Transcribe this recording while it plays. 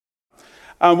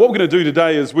What we're going to do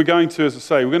today is we're going to, as I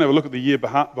say, we're going to have a look at the year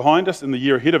behind us and the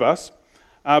year ahead of us.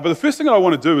 But the first thing that I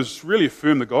want to do is really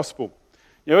affirm the gospel.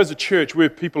 You know, as a church, we're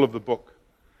people of the book.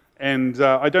 And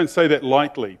I don't say that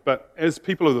lightly, but as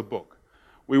people of the book,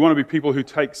 we want to be people who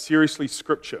take seriously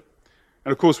Scripture.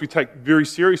 And of course, we take very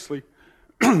seriously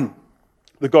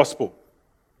the gospel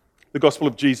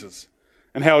of Jesus,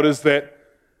 and how it is that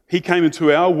He came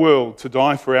into our world to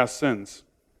die for our sins.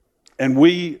 And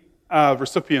we are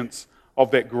recipients of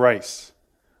that grace.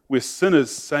 We're sinners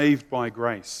saved by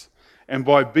grace. And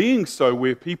by being so,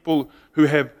 we're people who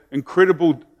have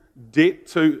incredible debt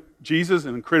to Jesus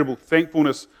and incredible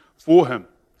thankfulness for Him.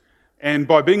 And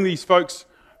by being these folks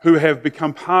who have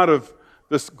become part of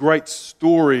this great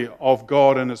story of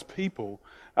God and His people,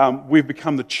 we've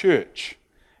become the church.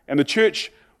 And the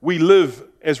church, we live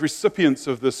as recipients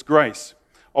of this grace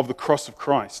of the cross of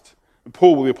Christ. And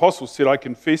Paul, the apostle, said, I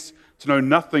confess to know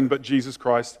nothing but Jesus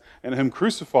Christ and Him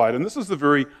crucified. And this is the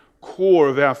very core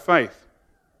of our faith.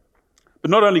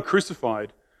 But not only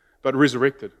crucified, but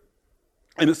resurrected.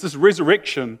 And it's this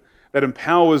resurrection that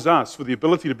empowers us with the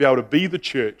ability to be able to be the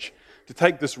church, to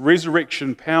take this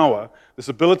resurrection power, this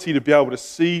ability to be able to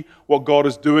see what God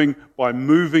is doing by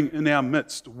moving in our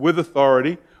midst with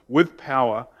authority, with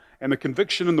power, and the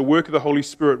conviction and the work of the Holy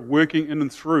Spirit working in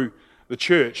and through the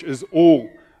church is all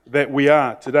that we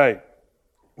are today.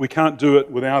 We can't do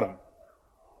it without Him.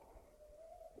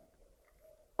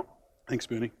 Thanks,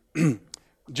 Bernie.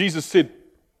 Jesus said,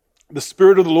 the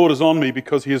Spirit of the Lord is on me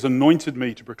because He has anointed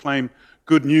me to proclaim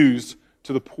good news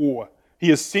to the poor. He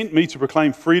has sent me to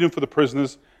proclaim freedom for the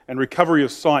prisoners and recovery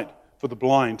of sight for the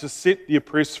blind, to set the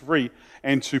oppressed free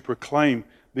and to proclaim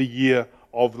the year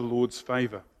of the Lord's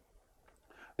favor.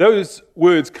 Those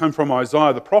words come from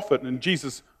Isaiah the prophet, and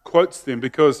Jesus quotes them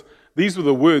because these were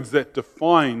the words that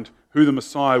defined who the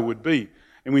Messiah would be.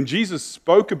 And when Jesus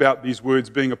spoke about these words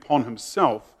being upon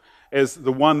Himself as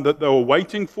the one that they were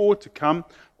waiting for to come,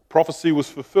 prophecy was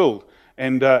fulfilled.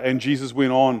 And Jesus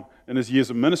went on in His years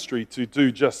of ministry to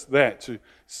do just that, to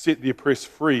set the oppressed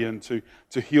free and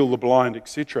to heal the blind,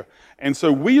 etc. And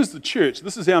so we as the church,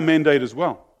 this is our mandate as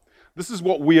well. This is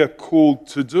what we are called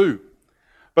to do.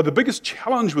 But the biggest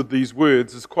challenge with these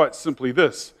words is quite simply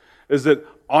this, is that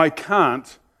I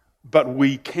can't, but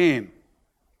we can.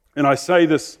 And I say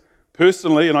this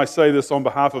personally, and I say this on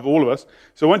behalf of all of us.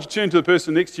 So why don't you turn to the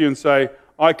person next to you and say,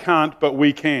 I can't, but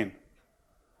we can.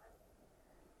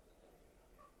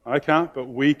 I can't, but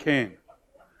we can.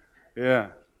 Yeah.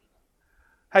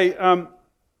 Hey,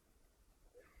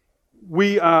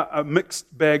 we are a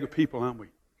mixed bag of people, aren't we?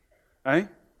 Eh?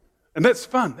 And that's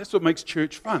fun. That's what makes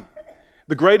church fun.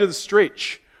 The greater the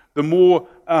stretch, the more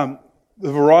the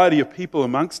variety of people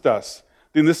amongst us,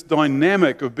 then this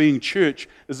dynamic of being church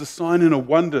is a sign and a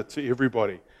wonder to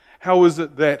everybody. How is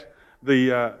it that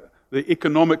the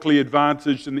economically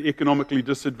advantaged and the economically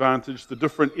disadvantaged, the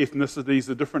different ethnicities,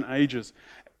 the different ages,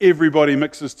 everybody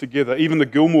mixes together, even the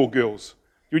Gilmore Girls.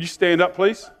 Would you stand up,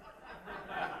 please?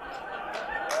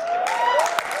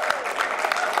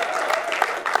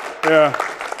 Yeah.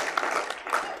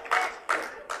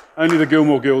 Only the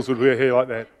Gilmore Girls would wear hair like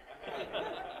that.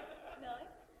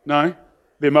 No?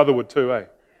 Their mother would too, eh?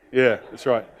 Yeah, that's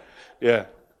right. Yeah.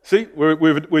 See,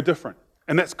 we're different,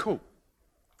 and that's cool.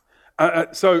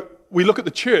 So we look at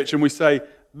the church and we say,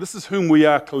 this is whom we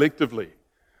are collectively.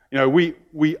 You know,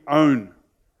 we own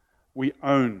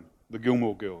the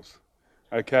Gilmore Girls,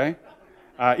 okay?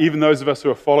 Even those of us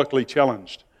who are follically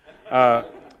challenged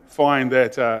find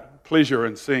that pleasure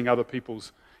in seeing other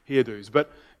people's hairdos.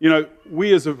 But, you know,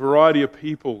 we as a variety of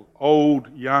people,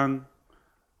 old, young,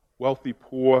 wealthy,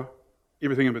 poor,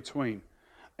 everything in between.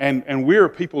 And we're a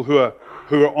people who are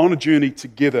on a journey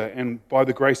together, and by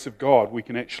the grace of God, we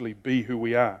can actually be who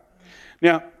we are.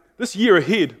 Now, this year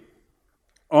ahead,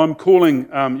 I'm calling,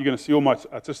 you're going to see all my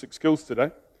artistic skills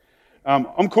today,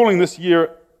 I'm calling this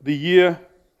year the year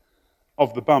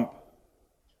of the bump.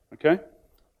 Okay?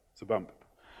 It's a bump.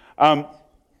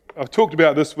 I've talked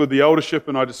about this with the eldership,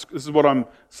 and this is what I'm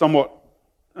somewhat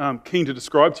keen to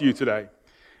describe to you today.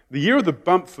 The year of the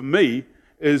bump for me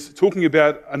is talking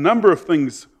about a number of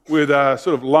things with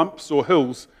sort of lumps or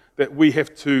hills that we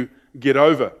have to get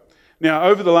over. Now,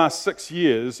 over the last 6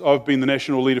 years, I've been the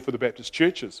national leader for the Baptist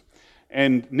churches.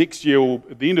 And next year,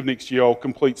 at the end of next year, I'll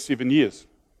complete 7 years.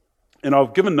 And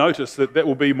I've given notice that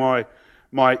will be my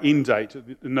end date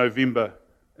in November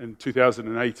in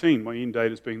 2018. My end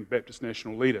date as being Baptist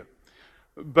national leader.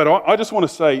 But I just want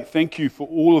to say thank you for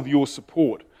all of your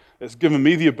support. It's given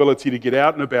me the ability to get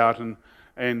out and about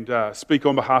and speak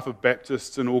on behalf of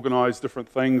Baptists and organise different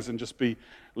things and just be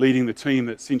leading the team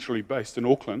that's essentially based in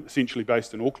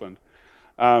Auckland.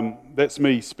 That's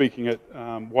me speaking at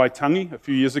Waitangi a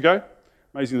few years ago.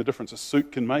 Amazing the difference a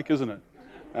suit can make, isn't it?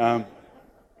 I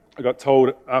got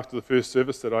told after the first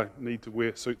service that I need to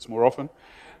wear suits more often,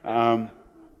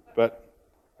 but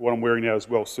what I'm wearing now is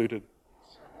well suited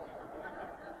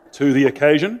to the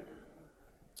occasion.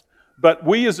 But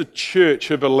we as a church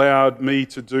have allowed me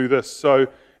to do this. So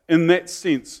in that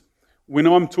sense, when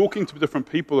I'm talking to different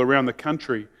people around the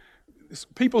country,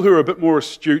 people who are a bit more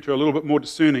astute or a little bit more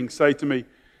discerning say to me,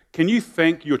 can you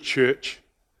thank your church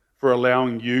for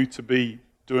allowing you to be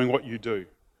doing what you do?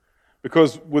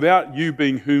 Because without you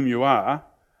being whom you are,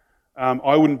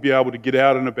 I wouldn't be able to get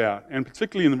out and about, and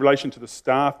particularly in relation to the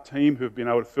staff team who have been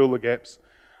able to fill the gaps.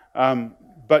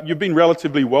 But you've been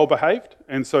relatively well behaved,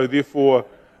 and so therefore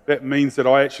that means that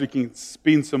I actually can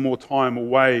spend some more time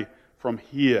away from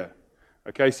here.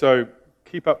 Okay, so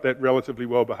keep up that relatively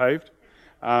well behaved.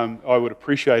 I would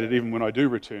appreciate it even when I do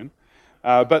return.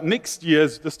 But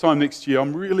this time next year,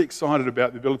 I'm really excited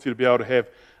about the ability to be able to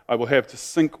have to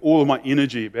sink all of my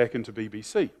energy back into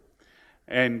BBC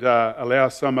and allow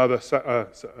some other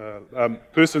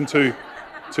person to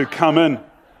come in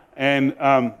and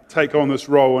take on this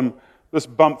role. And this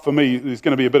bump for me, there's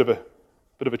going to be a bit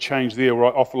of a change there where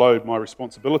I offload my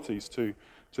responsibilities to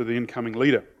the incoming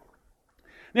leader.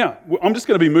 Now, I'm just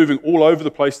going to be moving all over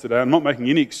the place today. I'm not making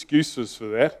any excuses for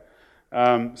that.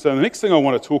 So the next thing I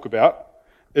want to talk about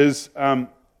is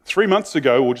 3 months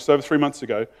ago, or just over 3 months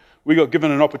ago, we got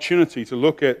given an opportunity to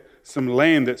look at some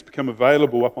land that's become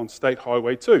available up on State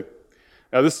Highway 2.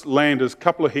 Now, this land is a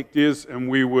couple of hectares, and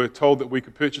we were told that we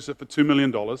could purchase it for $2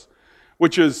 million,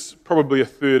 which is probably a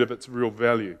third of its real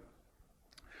value.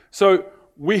 So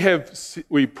we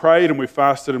prayed and we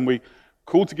fasted and we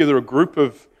called together a group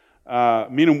of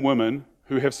men and women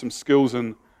who have some skills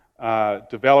in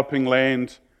developing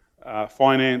land,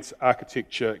 finance,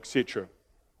 architecture, etc.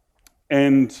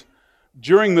 And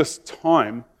during this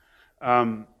time,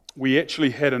 we actually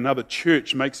had another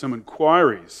church make some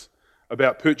inquiries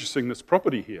about purchasing this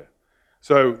property here.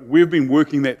 So we've been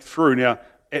working that through. Now,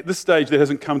 at this stage, that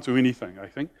hasn't come to anything, I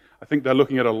think. I think they're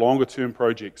looking at a longer-term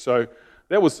project. So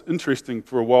that was interesting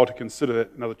for a while to consider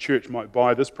that another church might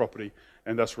buy this property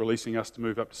and thus releasing us to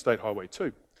move up to State Highway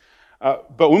 2.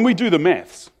 But when we do the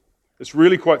maths, it's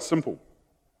really quite simple.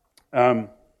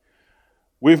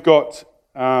 We've got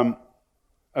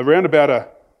around about a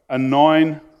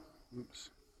 $9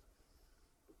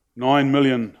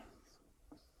 million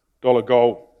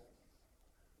goal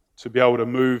to be able to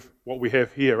move what we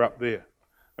have here up there,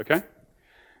 okay?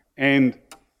 And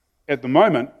at the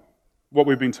moment, what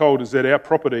we've been told is that our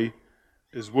property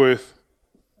is worth,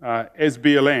 as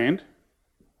bare land,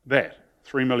 that,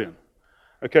 $3 million.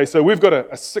 Okay, so we've got a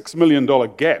 $6 million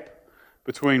gap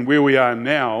between where we are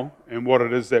now and what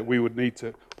it is that we would need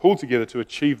to pull together to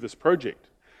achieve this project.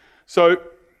 So,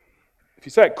 if you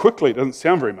say it quickly, it doesn't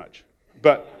sound very much,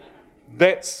 but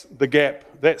that's the gap,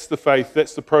 that's the faith,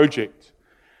 that's the project.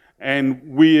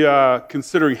 And we are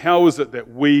considering how is it that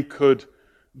we could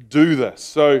do this.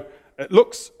 So it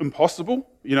looks impossible,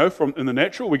 from in the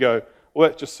natural. We go, well,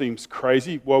 that just seems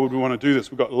crazy. Why would we want to do this?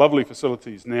 We've got lovely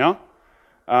facilities now.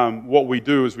 What we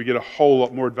do is we get a whole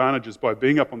lot more advantages by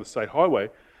being up on the state highway.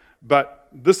 But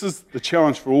this is the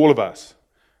challenge for all of us.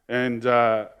 And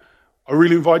I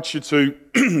really invite you to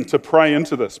to pray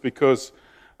into this, because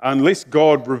unless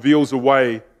God reveals a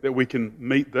way that we can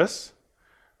meet this,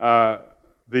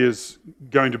 there's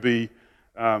going to be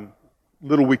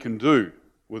little we can do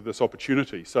with this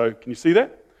opportunity. So can you see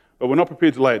that? But we're not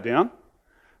prepared to lay it down.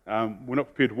 We're not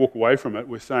prepared to walk away from it.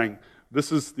 We're saying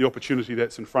this is the opportunity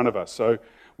that's in front of us. So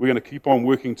we're going to keep on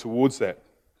working towards that.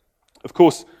 Of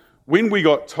course, when we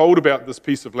got told about this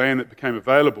piece of land that became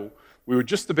available, we were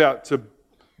just about to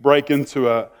break into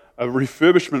a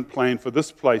refurbishment plan for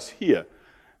this place here.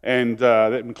 And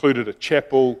that included a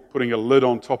chapel, putting a lid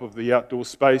on top of the outdoor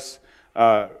space,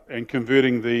 and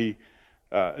converting the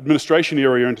administration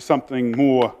area into something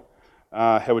more,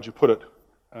 how would you put it,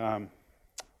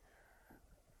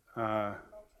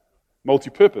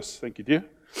 multi-purpose, thank you dear.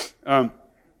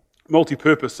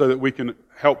 Multi-purpose, so that we can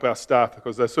help our staff,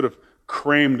 because they're sort of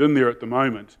crammed in there at the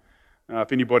moment.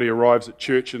 If anybody arrives at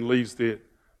church and leaves the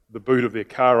boot of their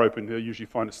car open, they'll usually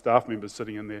find a staff member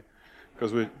sitting in there,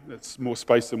 because it's more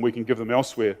space than we can give them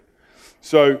elsewhere.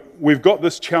 So we've got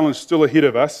this challenge still ahead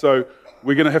of us, so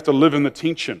we're going to have to live in the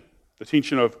tension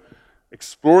of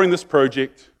exploring this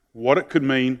project, what it could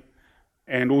mean,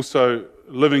 and also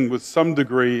living with some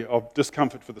degree of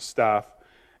discomfort for the staff,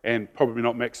 and probably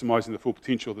not maximising the full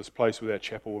potential of this place with our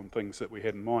chapel and things that we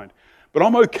had in mind. But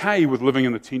I'm okay with living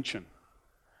in the tension,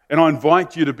 and I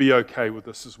invite you to be okay with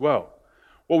this as well.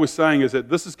 what we're saying is that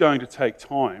this is going to take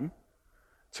time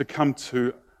to come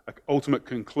to an ultimate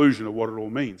conclusion of what it all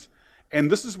means.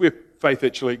 And this is where faith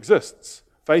actually exists.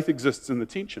 Faith exists in the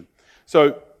tension.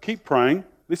 So keep praying.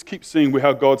 Let's keep seeing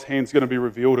how God's hand's going to be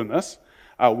revealed in this.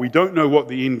 We don't know what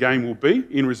the end game will be,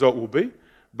 end result will be,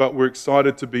 but we're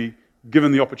excited to be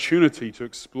given the opportunity to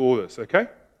explore this, okay?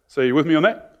 So you with me on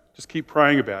that? Just keep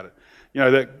praying about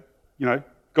it.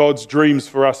 God's dreams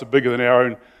for us are bigger than our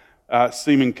own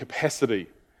seeming capacity.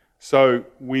 So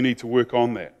we need to work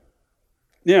on that.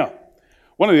 Now,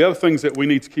 one of the other things that we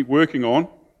need to keep working on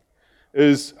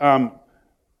is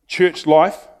church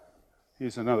life.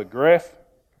 Here's another graph.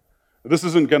 This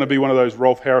isn't going to be one of those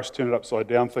Rolf Harris turn it upside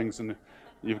down things and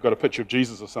you've got a picture of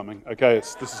Jesus or something. Okay,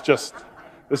 this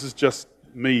is just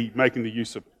me making the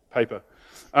use of paper.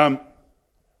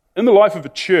 In the life of a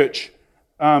church,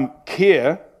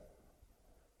 care,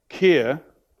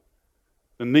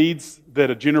 the needs that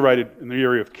are generated in the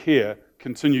area of care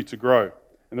continue to grow.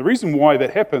 And the reason why that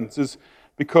happens is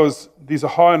because there's a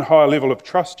higher and higher level of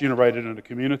trust generated in a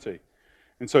community.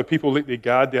 And so people let their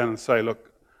guard down and say,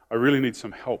 look, I really need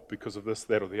some help because of this,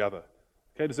 that, or the other.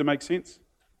 Okay, does that make sense?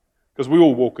 Because we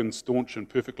all walk in staunch and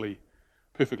perfectly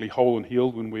whole and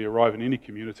healed when we arrive in any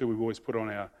community. We've always put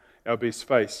on our best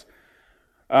face.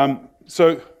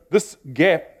 So this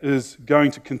gap is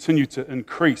going to continue to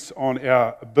increase on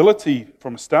our ability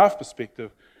from a staff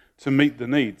perspective to meet the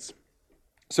needs.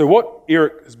 So what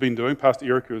Eric has been doing, Pastor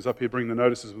Eric, who was up here bringing the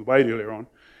notices with Wade earlier on,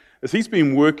 is he's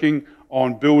been working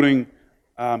on building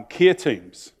care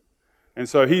teams. And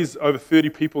so he's over 30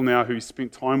 people now who he's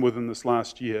spent time with in this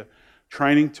last year,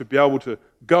 training to be able to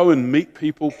go and meet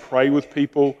people, pray with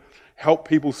people, help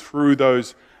people through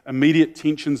those immediate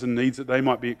tensions and needs that they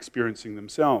might be experiencing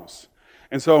themselves.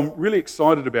 And so I'm really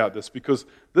excited about this because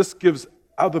this gives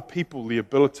other people the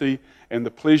ability and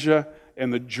the pleasure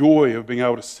and the joy of being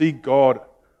able to see God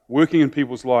working in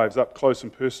people's lives up close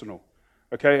and personal.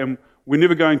 Okay, and we're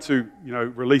never going to,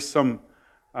 release some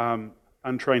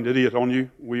untrained idiot on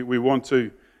you. We want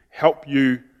to help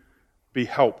you be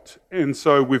helped. And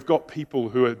so we've got people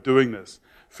who are doing this.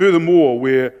 Furthermore,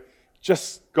 we're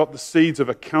just got the seeds of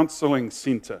a counselling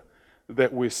centre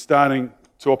that we're starting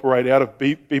to operate out of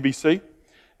BBC.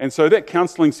 And so that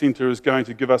counselling centre is going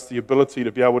to give us the ability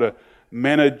to be able to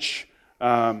manage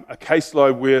a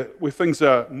caseload where things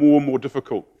are more and more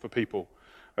difficult for people.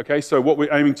 Okay, so what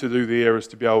we're aiming to do there is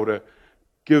to be able to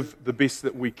give the best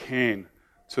that we can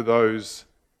to those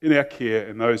in our care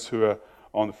and those who are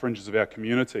on the fringes of our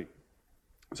community.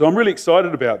 So I'm really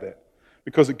excited about that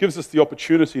because it gives us the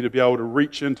opportunity to be able to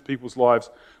reach into people's lives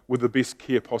with the best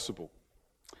care possible.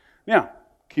 Now,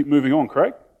 keep moving on,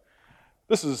 Craig.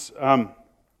 This is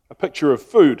a picture of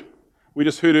food. We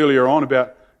just heard earlier on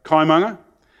about kaimanga.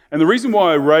 And the reason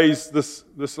why I raised this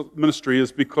ministry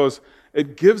is because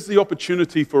it gives the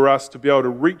opportunity for us to be able to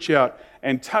reach out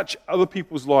and touch other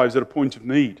people's lives at a point of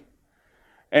need.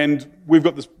 And we've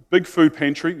got this big food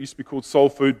pantry, it used to be called Soul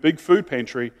Food, big food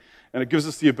pantry, and it gives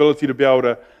us the ability to be able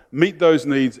to meet those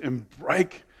needs and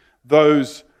break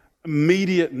those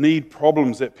immediate need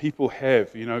problems that people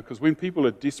have, because when people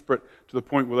are desperate to the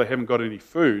point where they haven't got any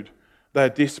food, they're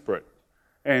desperate.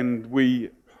 And we're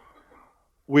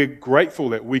grateful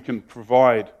that we can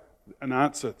provide an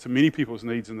answer to many people's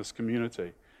needs in this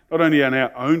community, not only in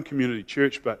our own community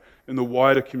church, but in the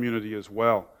wider community as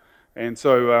well. And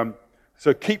so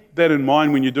keep that in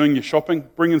mind when you're doing your shopping.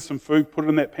 Bring in some food, put it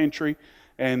in that pantry,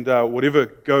 and whatever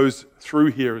goes through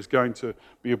here is going to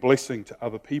be a blessing to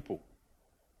other people.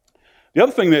 The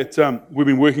other thing that we've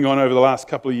been working on over the last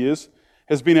couple of years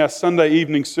has been our Sunday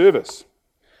evening service.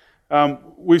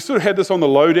 We've sort of had this on the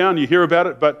lowdown, you hear about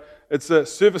it, but it's a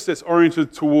service that's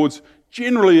oriented towards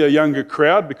generally a younger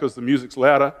crowd because the music's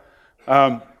louder.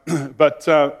 But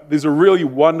there's a really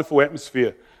wonderful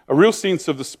atmosphere, a real sense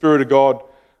of the Spirit of God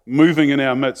moving in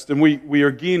our midst. And we are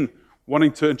again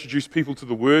wanting to introduce people to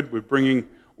the Word. We're bringing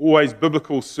always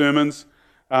biblical sermons.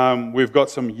 We've got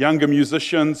some younger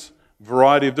musicians,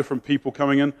 variety of different people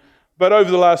coming in. But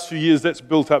over the last few years, that's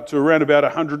built up to around about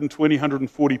 120,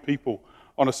 140 people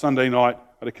on a Sunday night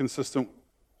in a consistent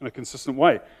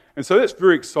way. And so that's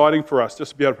very exciting for us,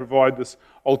 just to be able to provide this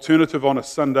alternative on a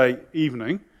Sunday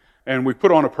evening. And we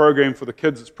put on a program for the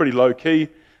kids. It's pretty low-key.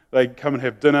 They come and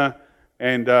have dinner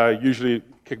and usually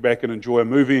kick back and enjoy a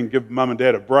movie and give mum and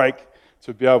dad a break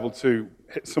to be able to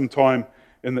hit some time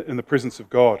in the presence of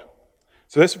God.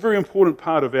 So that's a very important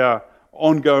part of our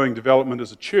ongoing development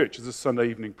as a church, is this Sunday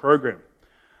evening program.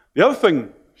 The other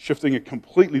thing, shifting a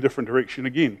completely different direction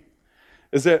again,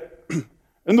 is that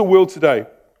in the world today,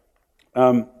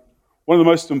 one of the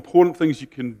most important things you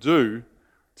can do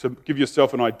to give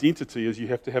yourself an identity is you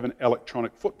have to have an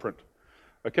electronic footprint.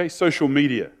 Okay, social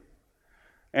media.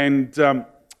 And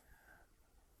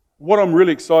what I'm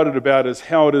really excited about is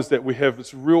how it is that we have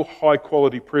this real high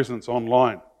quality presence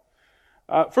online.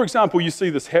 For example, you see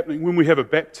this happening when we have a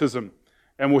baptism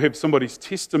and we'll have somebody's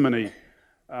testimony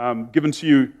given to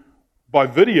you by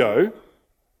video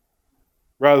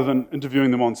rather than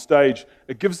interviewing them on stage.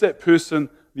 It gives that person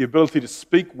the ability to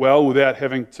speak well without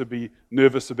having to be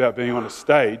nervous about being on a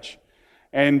stage.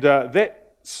 And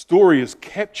that story is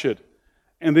captured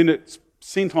and then it's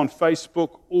sent on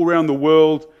Facebook all around the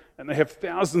world, and they have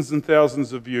thousands and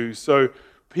thousands of views. So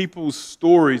people's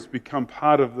stories become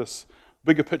part of this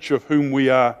bigger picture of whom we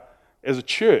are as a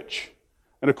church.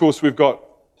 And of course, we've got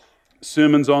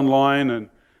sermons online and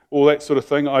all that sort of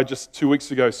thing. I just 2 weeks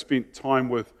ago spent time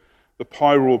with the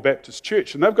Pyroar Baptist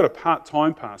Church, and they've got a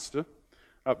part-time pastor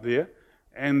up there.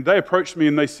 And they approached me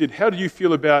and they said, how do you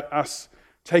feel about us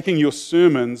taking your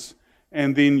sermons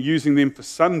and then using them for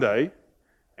Sunday,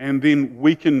 and then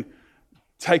we can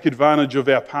take advantage of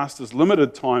our pastor's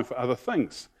limited time for other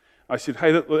things? I said,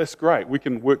 hey, that's great. We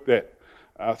can work that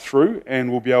through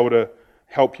and we'll be able to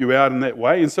help you out in that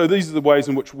way. And so these are the ways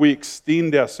in which we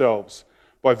extend ourselves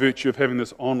by virtue of having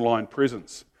this online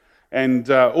presence. And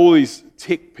all these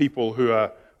tech people who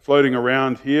are floating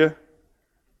around here,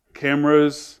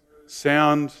 cameras,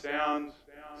 sound.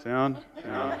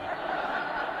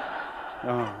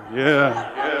 Oh,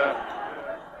 yeah.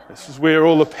 This is where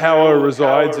all the power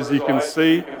resides, as you can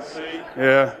see.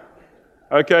 Yeah.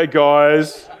 Okay,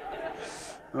 guys.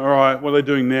 All right, what are they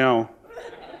doing now?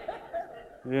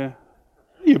 Yeah.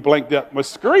 You blanked out my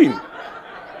screen.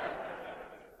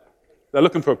 They're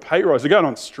looking for a pay rise. They're going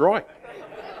on strike.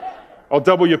 I'll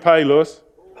double your pay, Lewis.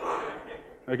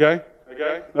 Okay?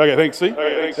 Okay, thanks, see?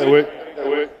 Okay, thanks. That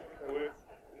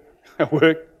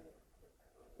worked.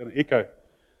 Got an echo.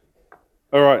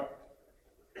 All right.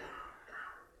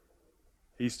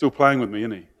 He's still playing with me,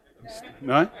 isn't he?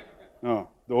 No? Oh,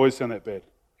 they always sound that bad.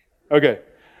 Okay,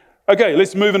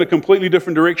 let's move in a completely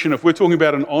different direction. If we're talking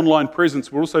about an online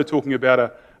presence, we're also talking about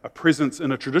a presence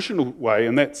in a traditional way,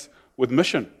 and that's with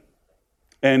mission.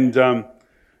 And,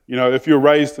 if you're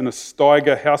raised in a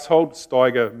Steiger household,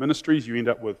 Steiger Ministries, you end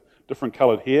up with different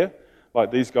coloured hair, like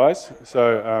these guys.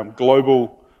 So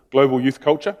global youth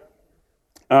culture.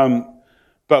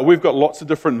 But we've got lots of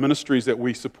different ministries that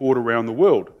we support around the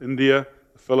world. India,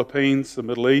 the Philippines, the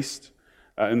Middle East,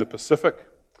 in the Pacific.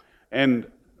 And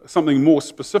something more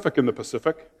specific in the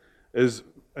Pacific is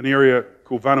an area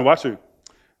called Vanuatu.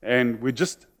 And we're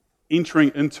just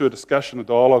entering into a discussion, a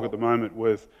dialogue at the moment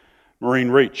with Marine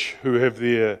Reach, who have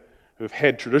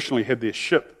traditionally had their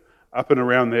ship up and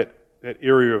around that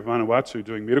area of Vanuatu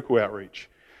doing medical outreach.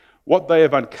 What they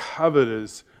have uncovered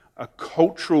is a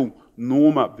cultural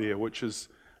norm up there, which is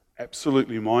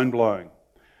absolutely mind-blowing.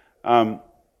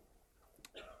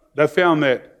 They found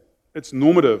that it's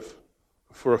normative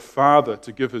for a father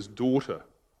to give his daughter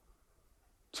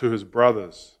to his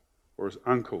brothers or his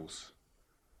uncles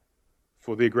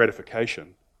for their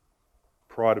gratification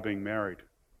prior to being married.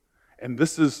 And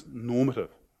this is normative.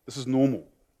 This is normal.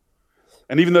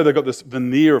 And even though they've got this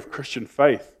veneer of Christian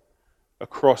faith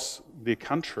across their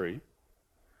country,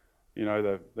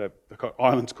 they've got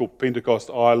islands called Pentecost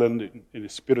Island, in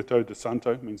Espirito de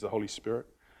Santo, means the Holy Spirit.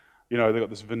 They've got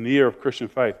this veneer of Christian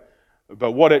faith.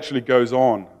 But what actually goes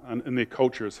on in their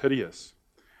culture is hideous.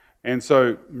 And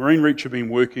so Marine Reach have been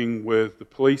working with the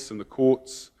police and the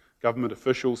courts, government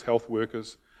officials, health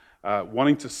workers,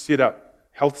 wanting to set up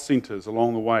health centres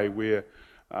along the way where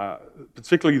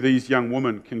particularly these young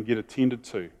women can get attended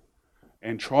to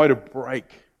and try to break,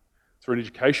 through an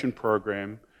education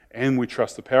program, and we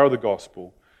trust the power of the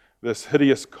gospel, this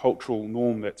hideous cultural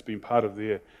norm that's been part of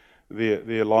their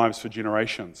lives for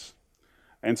generations.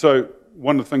 And so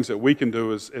one of the things that we can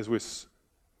do is, as we're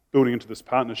building into this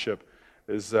partnership,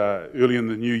 is early in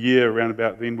the new year, around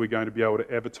about then, we're going to be able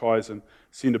to advertise and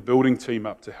send a building team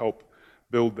up to help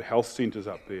build the health centres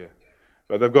up there.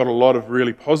 But they've got a lot of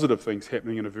really positive things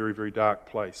happening in a very, very dark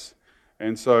place.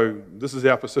 And so this is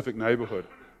our Pacific neighbourhood.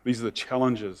 These are the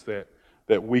challenges that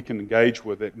we can engage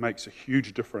with that makes a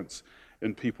huge difference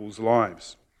in people's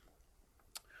lives.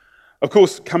 Of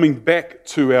course, coming back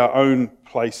to our own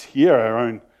place here,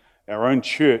 our own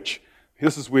church,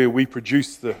 this is where we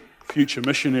produce the future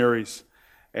missionaries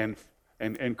and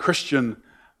Christian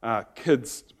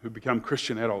kids who become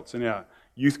Christian adults in our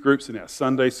youth groups, in our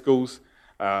Sunday schools,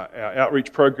 our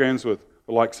outreach programs with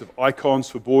the likes of Icons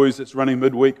for Boys that's running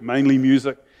midweek, mainly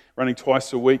music, running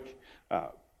twice a week,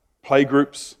 play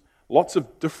groups, lots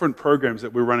of different programs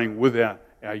that we're running with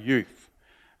our youth.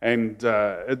 And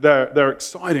they're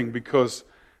exciting because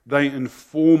they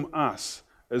inform us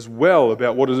as well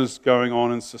about what is going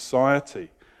on in society.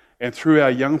 And through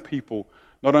our young people,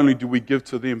 not only do we give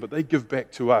to them, but they give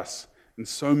back to us in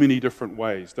so many different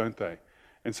ways, don't they?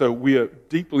 And so we are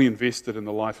deeply invested in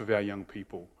the life of our young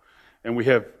people. And we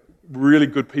have really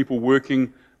good people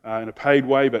working in a paid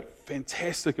way, but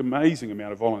fantastic, amazing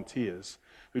amount of volunteers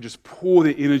who just pour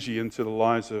their energy into the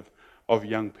lives of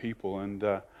young people. And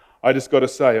I just got to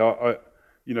say,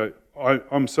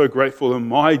 I'm so grateful. In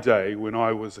my day, when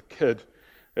I was a kid,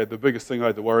 the biggest thing I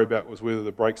had to worry about was whether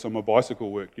the brakes on my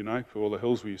bicycle worked, for all the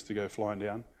hills we used to go flying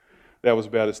down. That was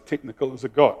about as technical as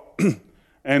it got.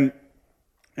 and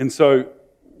so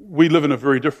we live in a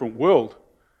very different world,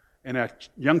 and our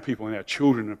young people and our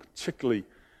children in a particularly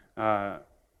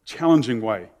challenging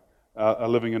way are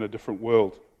living in a different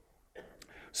world.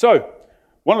 So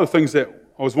one of the things that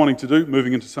I was wanting to do,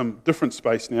 moving into some different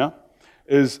space now,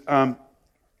 is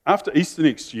after Easter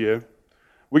next year,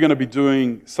 we're going to be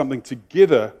doing something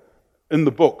together in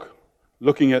the book,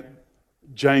 looking at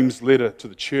James' letter to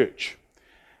the church.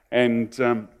 And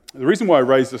the reason why I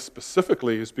raise this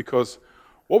specifically is because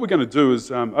what we're going to do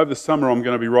is, over the summer, I'm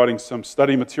going to be writing some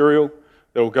study material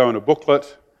that will go in a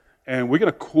booklet, and we're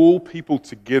going to call people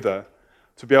together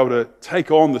to be able to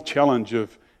take on the challenge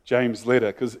of James' letter,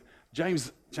 because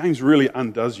James really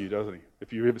undoes you, doesn't he?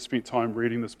 If you ever spent time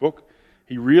reading this book,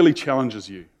 he really challenges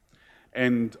you.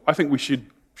 And I think we should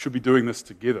be doing this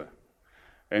together.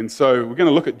 And so we're going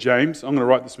to look at James. I'm going to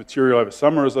write this material over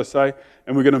summer, as I say,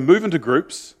 and we're going to move into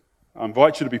groups. I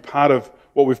invite you to be part of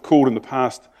what we've called in the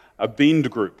past a bend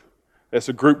group. That's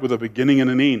a group with a beginning and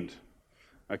an end,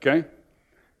 okay?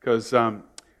 Because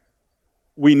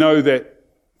we know that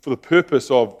for the purpose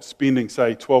of spending,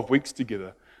 say, 12 weeks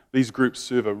together, these groups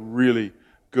serve a really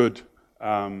good,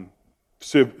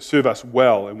 serve us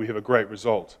well, and we have a great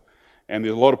result. And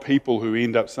there's a lot of people who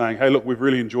end up saying, hey, look, we've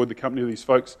really enjoyed the company of these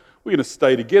folks. We're going to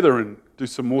stay together and do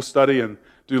some more study and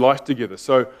do life together.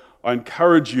 So I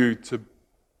encourage you to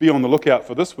be on the lookout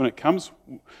for this when it comes.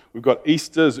 We've got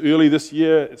Easter's early this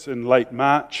year. It's in late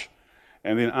March.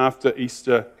 And then after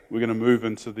Easter, we're going to move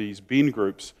into these bend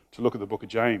groups to look at the book of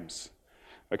James.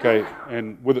 Okay,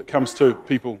 and when it comes to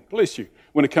people, bless you,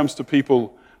 when it comes to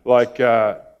people like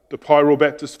the Pyro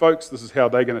Baptist folks, this is how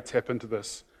they're going to tap into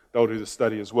this. They'll do the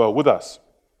study as well with us.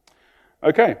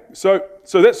 Okay, so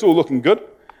that's all looking good.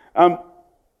 The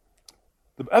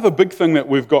other big thing that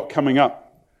we've got coming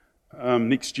up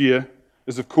next year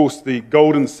is, of course, the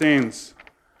Golden Sands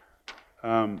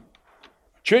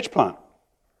church plant.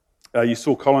 You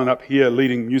saw Colin up here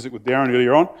leading music with Darren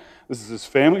earlier on. This is his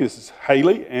family. This is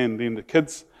Haley, and then the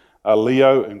kids are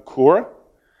Leo and Cora.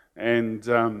 And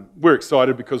we're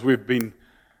excited because we've been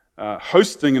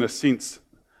hosting, in a sense,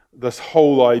 this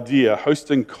whole idea,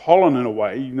 hosting Colin in a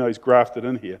way, he's grafted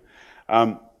in here.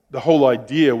 The whole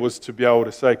idea was to be able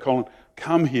to say, Colin,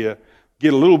 come here,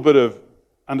 get a little bit of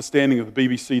understanding of the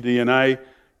BBC DNA,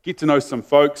 get to know some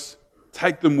folks,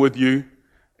 take them with you,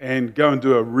 and go and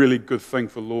do a really good thing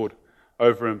for Lord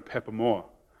over in Papamoa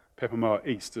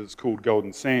East. It's called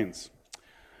Golden Sands.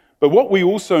 But what we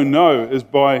also know is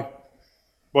by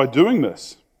doing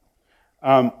this,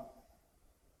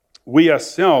 we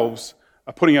ourselves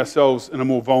are putting ourselves in a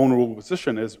more vulnerable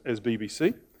position as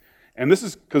BBC. And this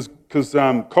is because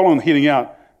Colin heading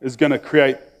out is going to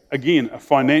create, again, a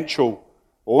financial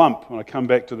lump when I come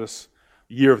back to this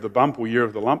year of the bump or year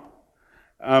of the lump.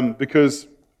 Because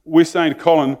we're saying to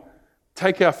Colin,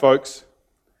 take our folks,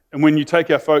 and when you take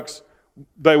our folks,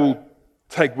 they will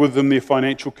take with them their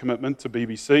financial commitment to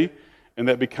BBC, and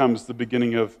that becomes the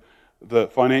beginning of the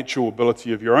financial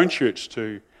ability of your own church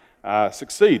to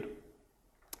succeed.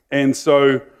 And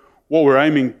so what we're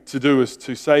aiming to do is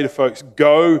to say to folks,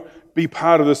 go be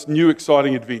part of this new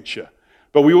exciting adventure.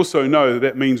 But we also know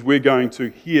that means we're going to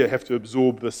here have to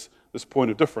absorb this point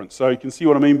of difference. So you can see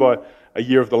what I mean by a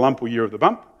year of the lump or year of the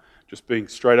bump, just being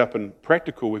straight up and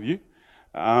practical with you.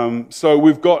 So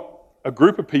we've got a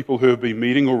group of people who have been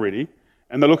meeting already,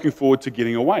 and they're looking forward to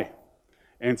getting away.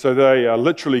 And so they are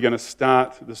literally going to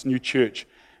start this new church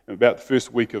in about the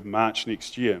first week of March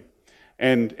next year.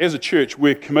 And as a church,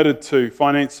 we're committed to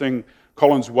financing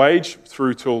Colin's wage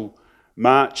through till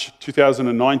March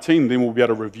 2019. Then we'll be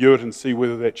able to review it and see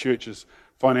whether that church is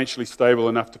financially stable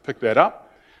enough to pick that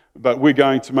up. But we're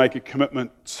going to make a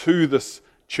commitment to this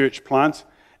church plant,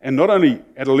 and not only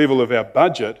at a level of our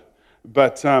budget,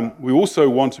 but we also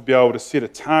want to be able to set a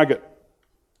target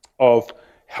of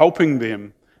helping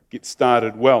them get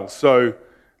started well. So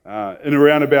in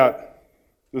around about,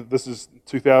 this is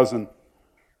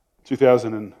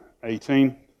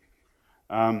 2018,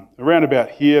 around about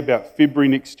here, about February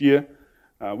next year,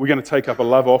 we're going to take up a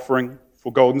love offering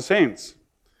for Golden Sands.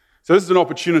 So this is an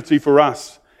opportunity for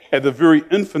us at the very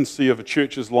infancy of a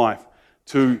church's life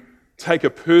to take a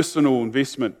personal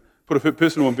investment, put a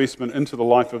personal investment into the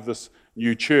life of this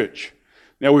new church.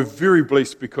 Now we're very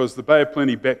blessed because the Bay of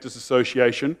Plenty Baptist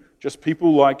Association, just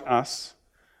people like us,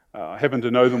 I happen to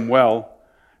know them well,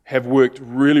 have worked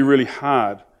really, really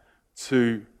hard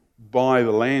to buy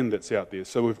the land that's out there.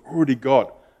 So we've already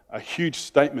got a huge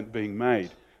statement being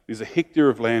made. There's a hectare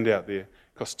of land out there,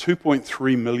 cost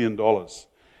 $2.3 million.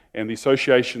 And the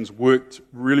association's worked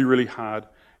really, really hard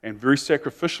and very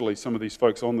sacrificially. Some of these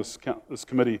folks on this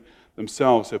committee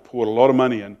themselves have poured a lot of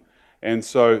money in. And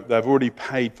so they've already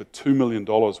paid for $2 million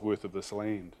worth of this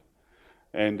land.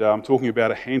 And I'm talking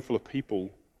about a handful of people,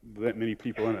 that many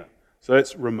people in it. So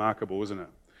that's remarkable, isn't it?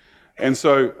 And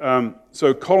so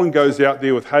Colin goes out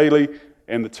there with Haley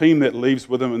and the team that leaves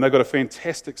with him, and they've got a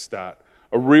fantastic start,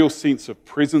 a real sense of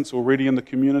presence already in the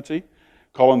community.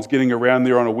 Colin's getting around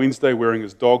there on a Wednesday wearing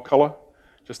his dog collar,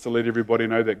 just to let everybody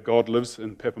know that God lives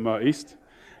in Papamoa East.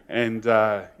 And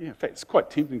in fact, it's quite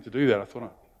tempting to do that. I thought, I'm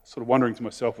sort of wondering to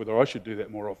myself whether I should do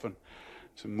that more often.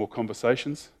 Some more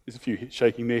conversations. There's a few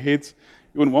shaking their heads.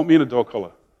 You wouldn't want me in a dog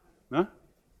collar? No?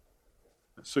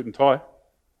 A suit and tie?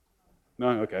 No?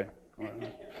 Okay. All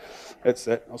right. That's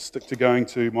that. I'll stick to going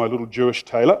to my little Jewish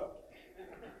tailor,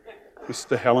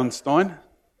 Mr. Hallenstein.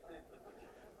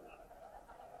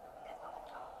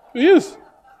 He is.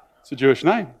 It's a Jewish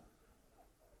name.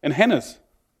 And Hannah's.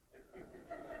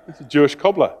 It's a Jewish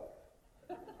cobbler.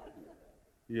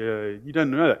 Yeah, you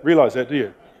don't know that. Realise that, do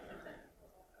you?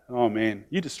 Oh man,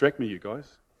 you distract me, you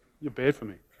guys. You're bad for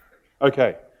me.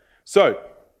 Okay, so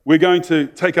we're going to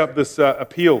take up this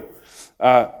appeal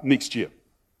next year.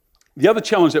 The other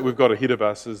challenge that we've got ahead of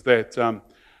us is that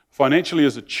financially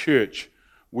as a church,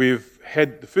 we've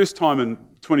had the first time in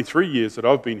 23 years that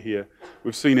I've been here,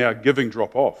 we've seen our giving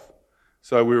drop off.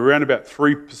 So we're around about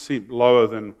 3% lower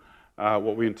than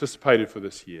what we anticipated for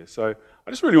this year. So I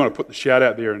just really want to put the shout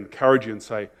out there and encourage you and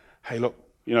say, hey, look,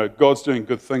 God's doing a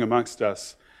good thing amongst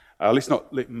us. Let's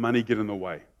not let money get in the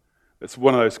way. It's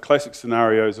one of those classic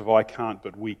scenarios of I can't,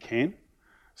 but we can.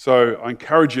 So I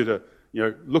encourage you to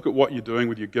look at what you're doing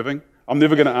with your giving. I'm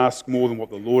never going to ask more than what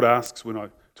the Lord asks when I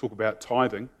talk about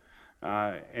tithing.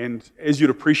 And as you'd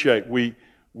appreciate,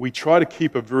 we try to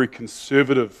keep a very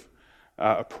conservative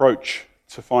approach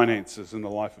to finances in the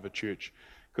life of a church,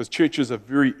 because churches are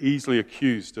very easily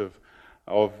accused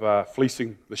of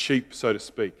fleecing the sheep, so to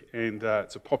speak. And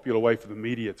it's a popular way for the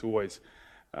media to always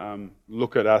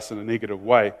look at us in a negative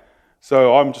way.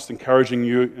 So I'm just encouraging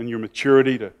you in your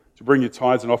maturity to bring your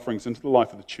tithes and offerings into the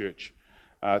life of the church.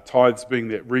 Tithes being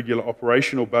that regular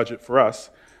operational budget for us,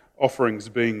 offerings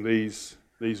being these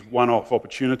one-off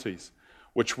opportunities,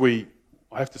 which I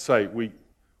have to say, we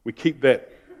keep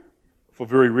that for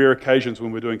very rare occasions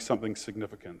when we're doing something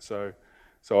significant. So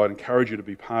I'd encourage you to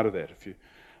be part of that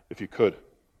if you could.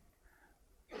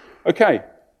 Okay.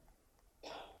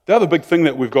 The other big thing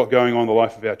that we've got going on in the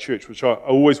life of our church, which I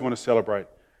always want to celebrate,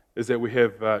 is that we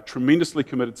have tremendously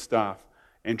committed staff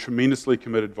and tremendously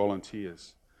committed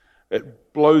volunteers.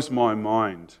 It blows my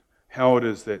mind how it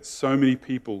is that so many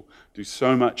people do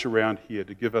so much around here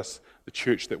to give us the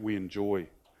church that we enjoy.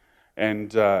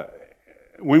 And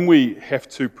when we have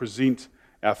to present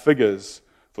our figures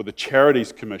for the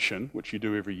Charities Commission, which you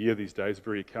do every year these days,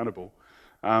 very accountable,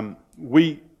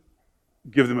 we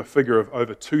give them a figure of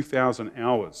over 2,000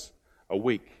 hours a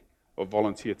week of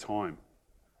volunteer time.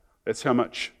 That's how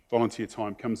much volunteer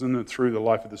time comes in and through the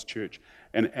life of this church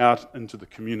and out into the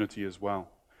community as well.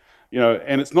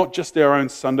 And it's not just our own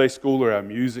Sunday school or our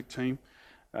music team.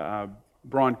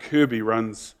 Brian Kirby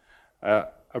runs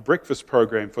a breakfast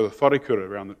program for the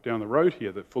wharekura down the road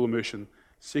here, the Full Immersion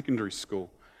Secondary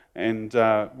School. And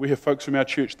we have folks from our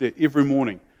church there every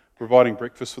morning providing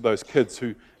breakfast for those kids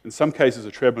who, in some cases,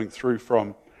 are travelling through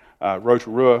from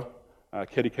Rotorua,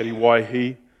 Katikati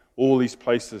Waihi, all these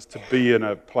places to be in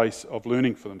a place of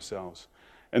learning for themselves.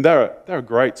 And they're a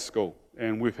great school,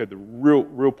 and we've had the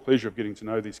real pleasure of getting to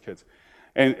know these kids.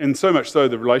 And so much so,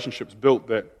 the relationship's built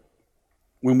that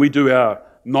when we do our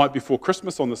night before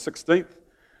Christmas on the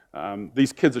 16th,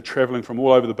 these kids are travelling from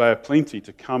all over the Bay of Plenty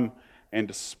to come and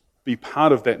to be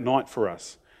part of that night for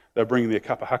us. They're bringing their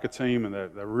kapa haka team, and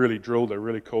they're really drilled, they're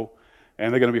really cool,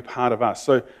 and they're going to be part of us.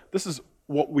 So this is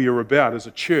what we are about as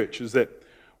a church, is that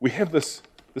we have this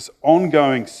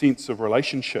ongoing sense of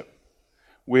relationship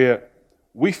where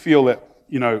we feel that,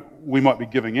 we might be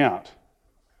giving out,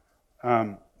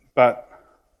 but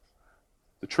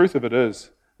the truth of it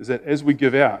is that as we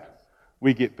give out,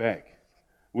 we get back.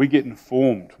 We get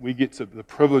informed. We get to the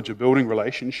privilege of building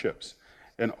relationships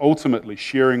and ultimately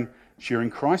sharing sharing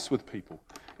Christ with people.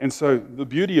 And so the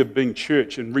beauty of being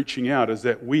church and reaching out is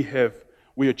that we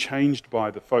are changed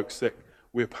by the folks that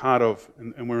we're part of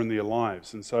and we're in their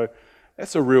lives. And so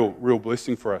that's a real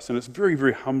blessing for us. And it's very,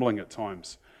 very humbling at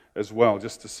times as well,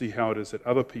 just to see how it is that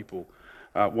other people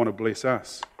want to bless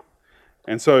us.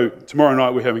 And so tomorrow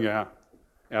night we're having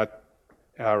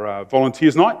our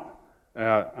volunteers night,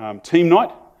 our team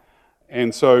night.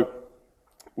 And so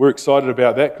we're excited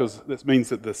about that because that means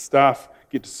that the staff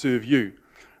get to serve you.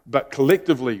 But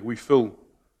collectively we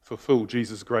fulfill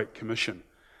Jesus' great commission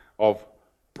of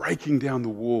breaking down the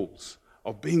walls,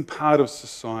 of being part of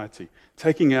society,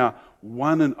 taking our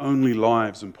one and only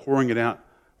lives and pouring it out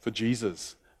for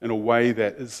Jesus in a way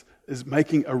that is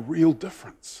making a real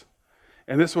difference.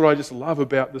 And that's what I just love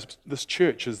about this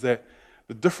church, is that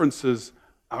the differences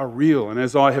are real. And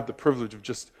as I have the privilege of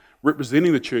just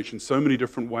representing the church in so many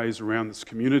different ways around this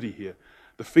community here,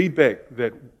 the feedback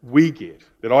that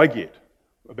I get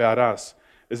about us,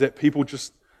 is that people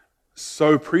just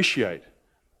so appreciate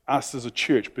us as a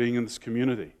church being in this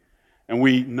community. And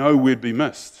we know we'd be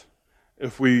missed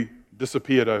if we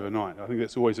disappeared overnight. I think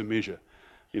that's always a measure.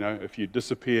 If you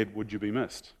disappeared, would you be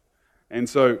missed? And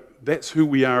so that's who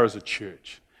we are as a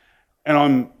church.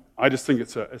 And I just think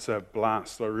it's a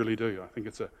blast. I really do. I think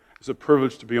it's a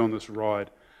privilege to be on this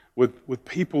ride with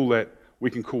people that we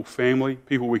can call family,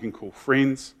 people we can call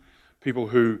friends, people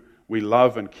who we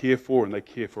love and care for, and they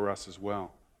care for us as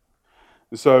well.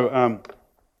 And so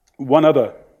one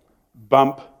other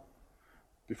bump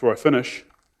before I finish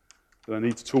that I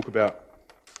need to talk about.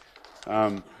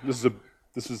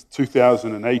 This is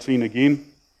 2018 again,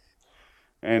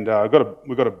 and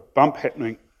we've got a bump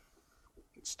happening.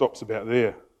 It stops about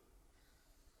there.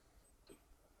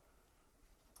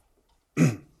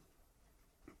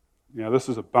 Now this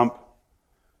is a bump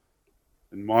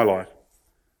in my life,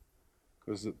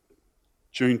 because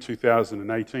June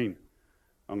 2018,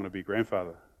 I'm going to be a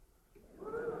grandfather.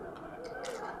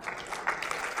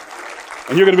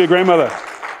 And you're going to be a grandmother.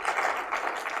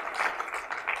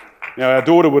 Now, our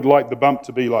daughter would like the bump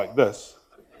to be like this.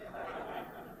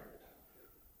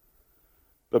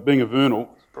 But being a vernal,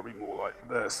 it's probably more like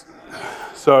this.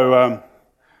 So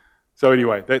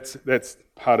anyway, that's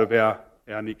part of our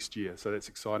next year. So that's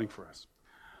exciting for us.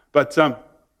 But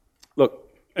look,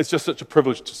 it's just such a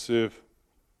privilege to serve.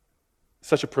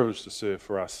 Such a privilege to serve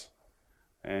for us.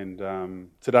 And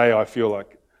today I feel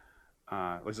like,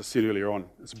 as I said earlier on,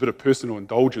 it's a bit of personal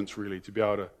indulgence really to be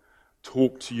able to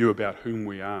talk to you about whom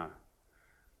we are.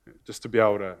 Just to be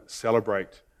able to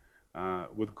celebrate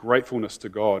with gratefulness to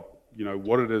God,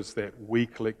 what it is that we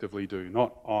collectively do.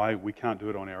 We can't do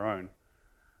it on our own,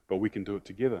 but we can do it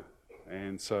together.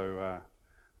 And so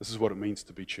this is what it means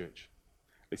to be church.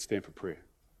 Let's stand for prayer.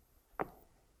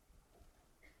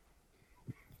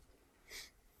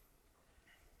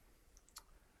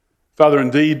 Father,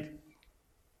 indeed,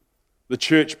 the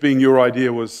church being your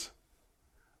idea was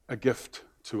a gift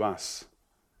to us.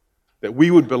 That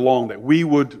we would belong, that we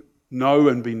would know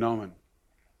and be known.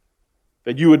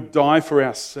 That you would die for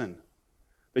our sin.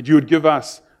 That you would give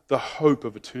us the hope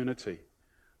of eternity.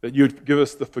 That you would give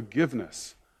us the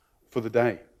forgiveness for the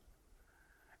day.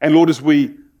 And Lord, as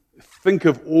we think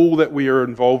of all that we are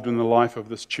involved in the life of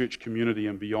this church community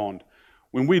and beyond,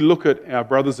 when we look at our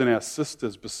brothers and our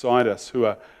sisters beside us who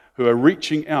are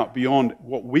reaching out beyond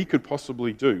what we could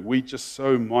possibly do, we're just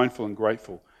so mindful and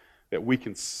grateful that we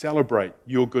can celebrate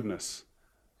your goodness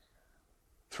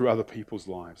through other people's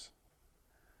lives.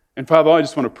 And Father, I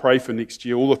just want to pray for next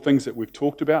year, all the things that we've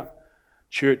talked about,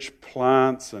 church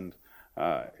plants and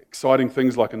exciting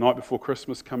things like a night before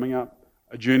Christmas coming up,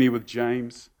 a journey with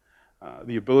James,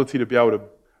 the ability to be able to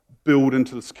build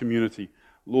into this community.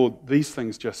 Lord, these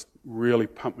things just really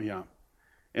pump me up.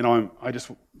 And I'm just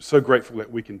so grateful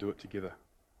that we can do it together.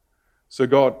 So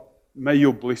God, may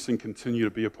your blessing continue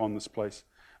to be upon this place.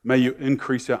 May you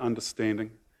increase our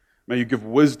understanding. May you give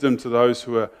wisdom to those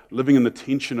who are living in the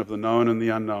tension of the known and the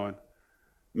unknown.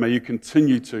 May you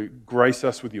continue to grace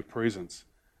us with your presence.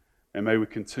 And may we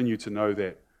continue to know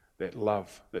that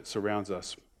love that surrounds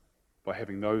us by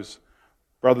having those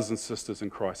brothers and sisters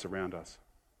in Christ around us.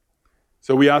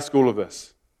 So we ask all of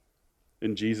this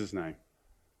in Jesus' name.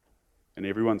 And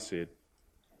everyone said,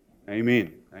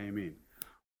 Amen. Amen.